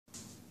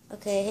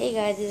Okay, hey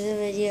guys, this is a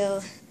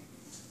video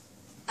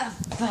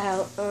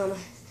about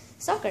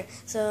soccer.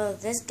 So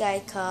this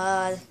guy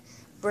called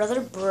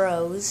Brother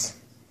Bros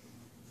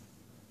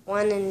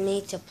wanted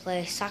me to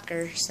play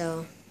soccer,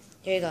 so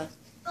here you go.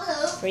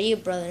 Hello. For you,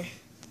 brother.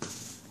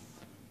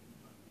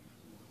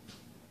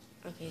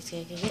 Okay, he's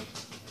gonna kick it.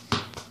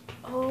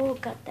 Oh,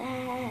 got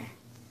that.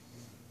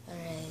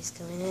 Alright, he's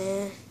coming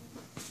in.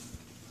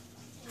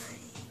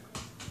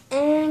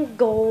 And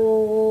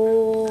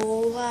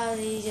goal. How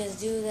did he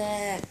just do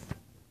that?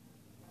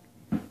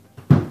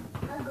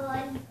 I'm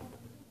going.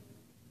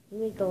 Here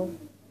we go.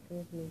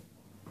 With me.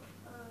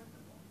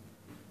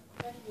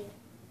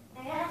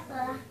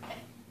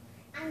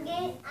 I'm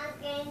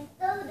getting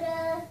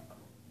soda.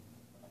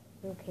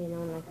 Okay, no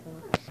one likes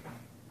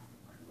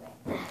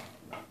that.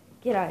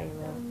 Get out of here,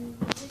 Will.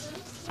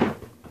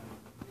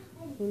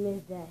 He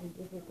missed that. He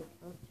just hit the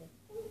counter.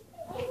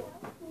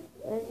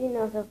 As you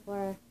know so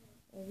far,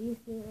 if you've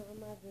seen it on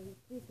my video,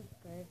 please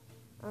subscribe.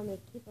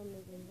 Keep on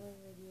making more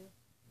videos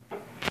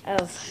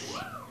of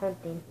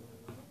hunting.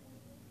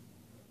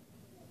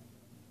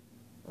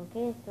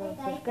 Okay, so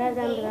subscribe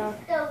down below.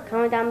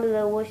 Comment down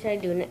below what should I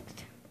do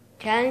next.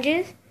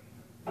 Challenges,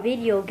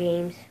 video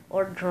games,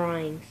 or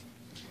drawings.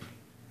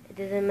 It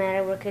doesn't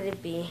matter what could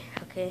it be,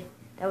 okay?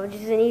 That was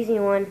just an easy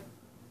one.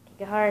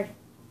 Kick it hard.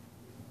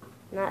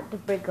 Not the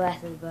break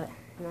glasses, but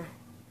nah.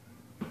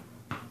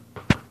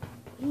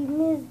 He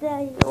missed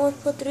that. He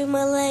almost put through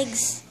my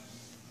legs.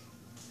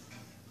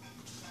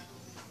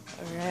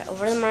 Alright,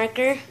 over the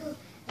marker.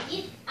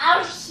 Get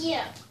out of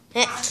here.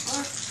 Hey.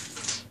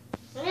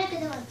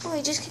 What Oh,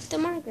 he just kicked the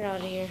marker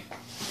out of here.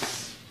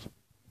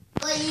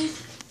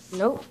 Please.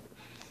 Nope.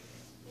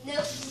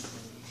 Nope.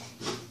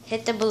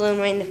 Hit the balloon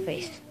right in the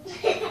face.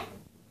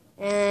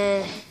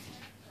 And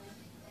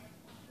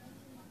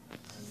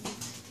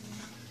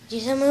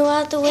just move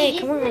out the way.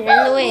 Come on, you're in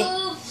the way.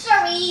 Move.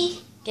 Sorry.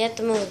 Get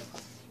the move.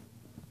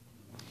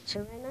 So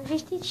right now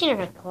she's teaching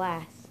her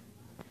class.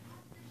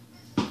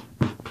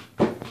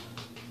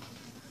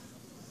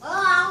 Oh,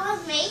 I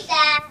almost made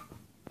that.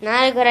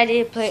 Not a good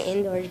idea to play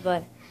indoors,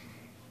 but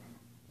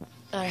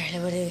alright,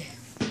 what do you?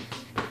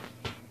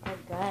 I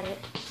got it.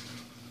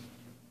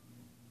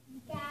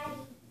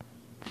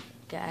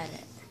 Got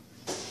it.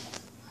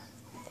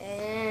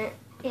 And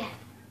yeah.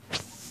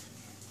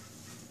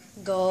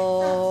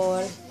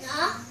 Goal.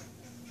 No.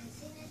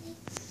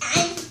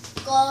 And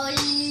goal.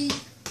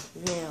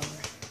 No.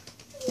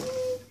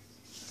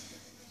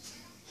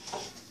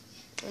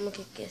 I'm gonna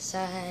kick it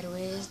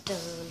sideways. Dun,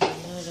 dun,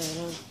 dun,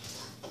 dun.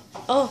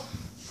 Oh.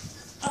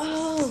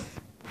 Oh.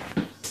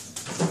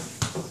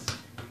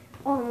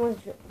 Almost.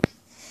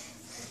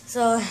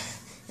 So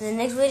in the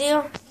next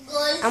video,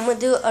 Goal. I'm gonna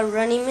do a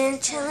Running Man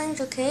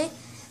challenge. Okay.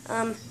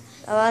 A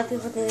lot of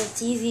people think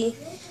it's easy.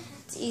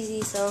 It's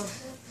easy. So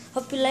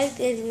hope you liked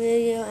this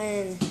video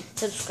and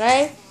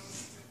subscribe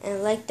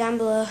and like down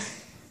below.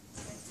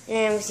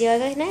 And we'll see you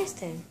guys next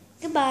time.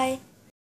 Goodbye.